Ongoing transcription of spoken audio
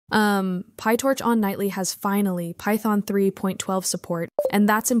PyTorch on Nightly has finally Python 3.12 support, and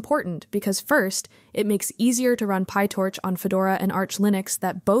that's important because first, it makes easier to run PyTorch on Fedora and Arch Linux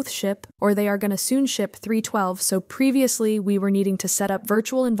that both ship, or they are going to soon ship 3.12, so previously we were needing to set up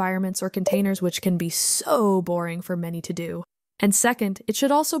virtual environments or containers, which can be so boring for many to do. And second, it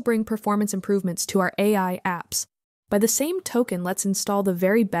should also bring performance improvements to our AI apps. By the same token, let's install the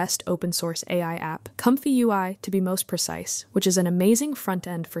very best open source AI app, ComfyUI to be most precise, which is an amazing front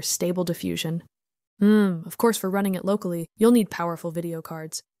end for Stable Diffusion. Of course, for running it locally, you'll need powerful video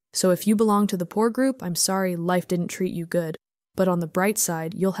cards. So if you belong to the poor group, I'm sorry life didn't treat you good. But on the bright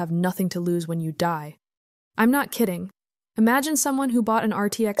side, you'll have nothing to lose when you die. I'm not kidding. Imagine someone who bought an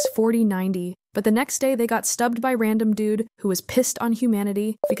RTX 4090, but the next day they got stubbed by random dude who was pissed on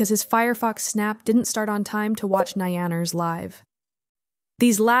humanity because his Firefox Snap didn't start on time to watch Nyaners live.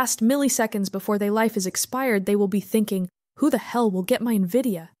 These last milliseconds before their life is expired, they will be thinking, who the hell will get my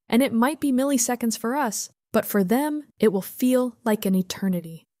NVIDIA? And it might be milliseconds for us, but for them, it will feel like an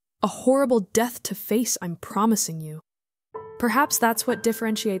eternity. A horrible death to face, I'm promising you. Perhaps that's what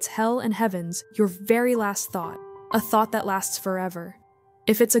differentiates hell and heavens, your very last thought. A thought that lasts forever.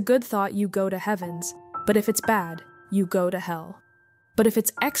 If it's a good thought, you go to heavens, but if it's bad, you go to hell. But if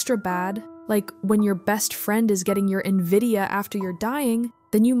it's extra bad, like when your best friend is getting your NVIDIA after you're dying,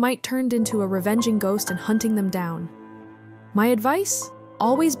 then you might turn into a revenging ghost and hunting them down. My advice?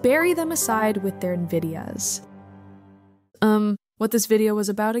 Always bury them aside with their NVIDIAs. What this video was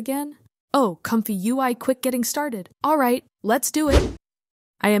about again? Oh, ComfyUI quick getting started. Alright, let's do it.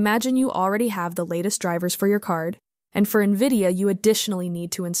 I imagine you already have the latest drivers for your card, and for NVIDIA you additionally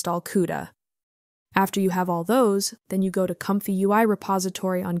need to install CUDA. After you have all those, then you go to ComfyUI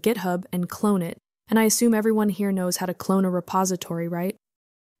repository on Github and clone it, and I assume everyone here knows how to clone a repository, right?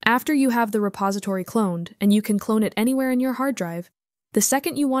 After you have the repository cloned, and you can clone it anywhere in your hard drive, the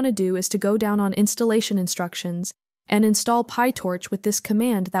second you want to do is to go down on installation instructions and install PyTorch with this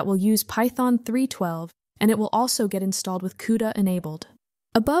command that will use Python 3.12, and it will also get installed with CUDA enabled.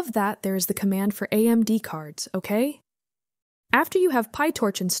 Above that, there is the command for AMD cards, okay? After you have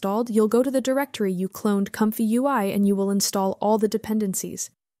PyTorch installed, you'll go to the directory you cloned ComfyUI and you will install all the dependencies.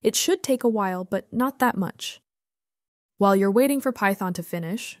 It should take a while, but not that much. While you're waiting for Python to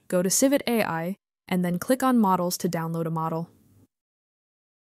finish, go to Civit AI and then click on Models to download a model.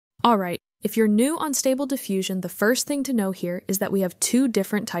 Alright, if you're new on Stable Diffusion, the first thing to know here is that we have two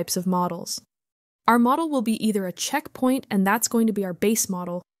different types of models. Our model will be either a checkpoint, and that's going to be our base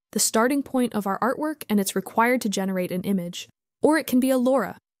model, the starting point of our artwork, and it's required to generate an image, or it can be a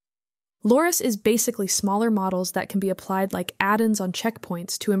LoRa. LoRas is basically smaller models that can be applied like add-ins on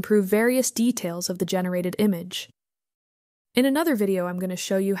checkpoints to improve various details of the generated image. In another video, I'm going to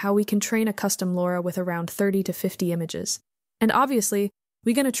show you how we can train a custom LoRa with around 30 to 50 images. And obviously,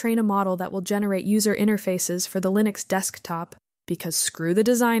 we're going to train a model that will generate user interfaces for the Linux desktop, because screw the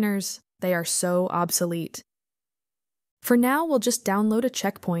designers. They are so obsolete. For now, we'll just download a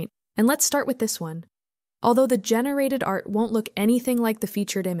checkpoint, and let's start with this one. Although the generated art won't look anything like the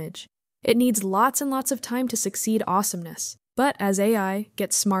featured image, it needs lots and lots of time to succeed awesomeness. But as AI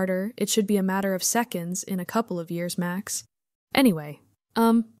gets smarter, it should be a matter of seconds in a couple of years max. Anyway,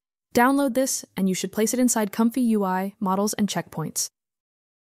 download this, and you should place it inside ComfyUI, Models, and Checkpoints.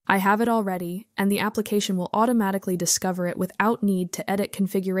 I have it already, and the application will automatically discover it without need to edit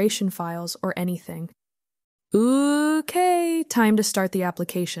configuration files or anything. Okay, time to start the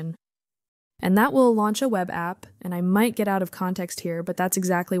application. And that will launch a web app, and I might get out of context here, but that's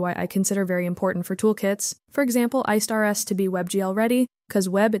exactly why I consider very important for toolkits. For example, IcedRS to be WebGL ready, because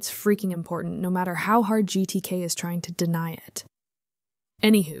web it's freaking important, no matter how hard GTK is trying to deny it.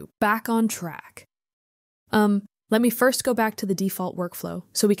 Anywho, back on track. Let me first go back to the default workflow,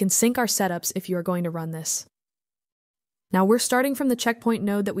 so we can sync our setups if you are going to run this. Now we're starting from the checkpoint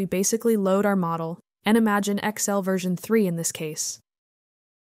node that we basically load our model, and imagine XL version 3 in this case.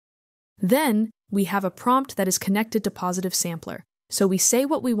 Then, we have a prompt that is connected to Positive Sampler, so we say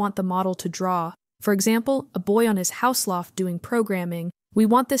what we want the model to draw. For example, a boy on his house loft doing programming. We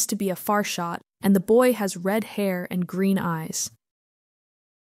want this to be a far shot, and the boy has red hair and green eyes.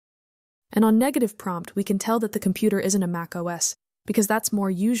 And on negative prompt, we can tell that the computer isn't a Mac OS, because that's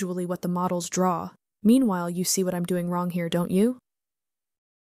more usually what the models draw. Meanwhile, you see what I'm doing wrong here, don't you?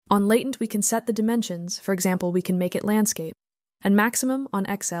 On latent, we can set the dimensions. For example, we can make it landscape. And maximum on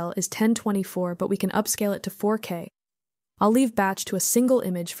XL is 1024, but we can upscale it to 4K. I'll leave batch to a single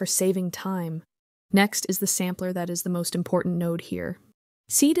image for saving time. Next is the sampler that is the most important node here.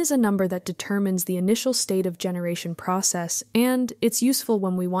 Seed is a number that determines the initial state of generation process, and it's useful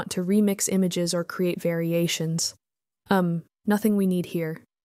when we want to remix images or create variations. Nothing we need here.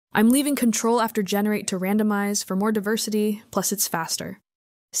 I'm leaving control after generate to randomize for more diversity, plus it's faster.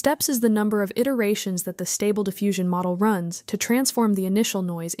 Steps is the number of iterations that the Stable Diffusion model runs to transform the initial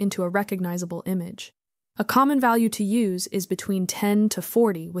noise into a recognizable image. A common value to use is between 10 to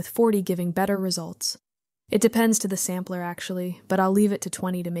 40, with 40 giving better results. It depends to the sampler actually, but I'll leave it to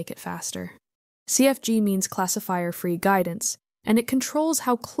 20 to make it faster. CFG means classifier-free guidance, and it controls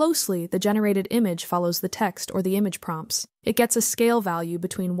how closely the generated image follows the text or the image prompts. It gets a scale value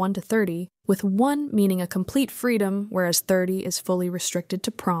between 1 to 30, with 1 meaning a complete freedom, whereas 30 is fully restricted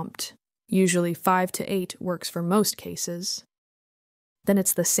to prompt. Usually 5 to 8 works for most cases. Then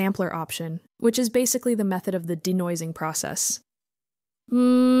it's the sampler option, which is basically the method of the denoising process.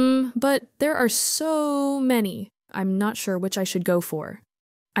 But there are so many, I'm not sure which I should go for.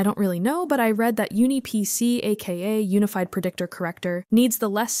 I don't really know, but I read that UniPC, aka Unified Predictor Corrector, needs the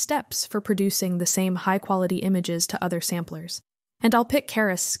less steps for producing the same high-quality images to other samplers. And I'll pick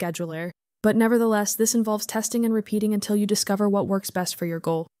Keras Scheduler, but nevertheless, this involves testing and repeating until you discover what works best for your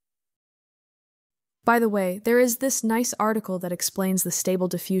goal. By the way, there is this nice article that explains the Stable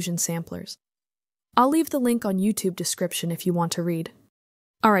Diffusion samplers. I'll leave the link on YouTube description if you want to read.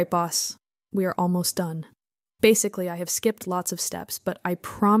 Alright, boss, we are almost done. Basically, I have skipped lots of steps, but I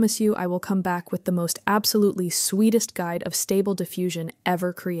promise you I will come back with the most absolutely sweetest guide of Stable Diffusion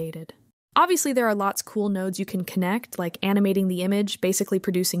ever created. Obviously, there are lots of cool nodes you can connect, like animating the image, basically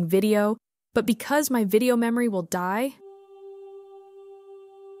producing video, but because my video memory will die,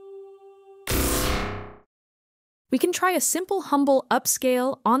 we can try a simple, humble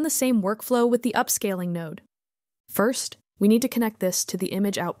upscale on the same workflow with the upscaling node. First, we need to connect this to the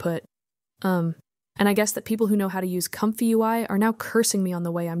image output. And I guess that people who know how to use ComfyUI are now cursing me on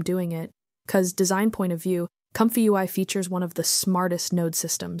the way I'm doing it, because design point of view, ComfyUI features one of the smartest node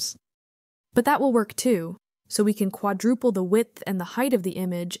systems. But that will work too, so we can quadruple the width and the height of the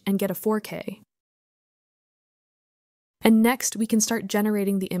image and get a 4K. And next, we can start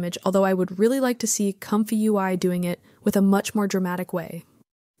generating the image, although I would really like to see ComfyUI doing it with a much more dramatic way.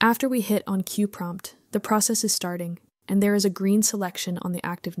 After we hit on QPrompt, the process is starting, and there is a green selection on the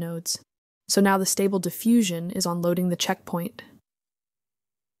active nodes. So now the Stable Diffusion is on loading the checkpoint.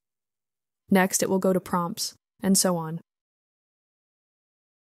 Next, it will go to prompts, and so on.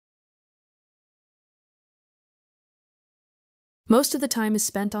 Most of the time is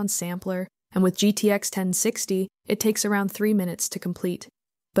spent on sampler, and with GTX 1060, it takes around 3 minutes to complete.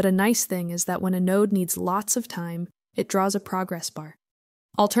 But a nice thing is that when a node needs lots of time, it draws a progress bar.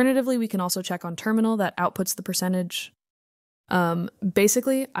 Alternatively, we can also check on terminal that outputs the percentage.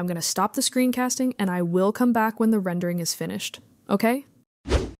 Basically, I'm going to stop the screencasting and I will come back when the rendering is finished, okay?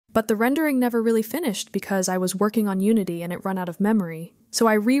 But the rendering never really finished because I was working on Unity and it ran out of memory, so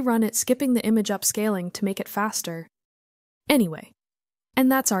I rerun it skipping the image upscaling to make it faster. Anyway,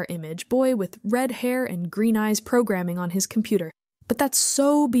 and that's our image, boy with red hair and green eyes programming on his computer, but that's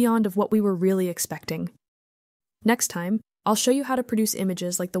so beyond of what we were really expecting. Next time, I'll show you how to produce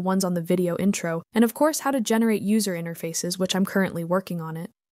images like the ones on the video intro, and of course how to generate user interfaces, which I'm currently working on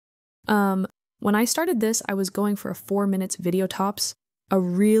it. When I started this, I was going for a 4 minutes video tops, a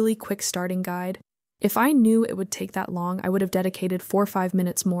really quick starting guide. If I knew it would take that long, I would have dedicated 4 or 5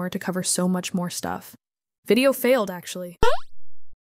 minutes more to cover so much more stuff. Video failed, actually.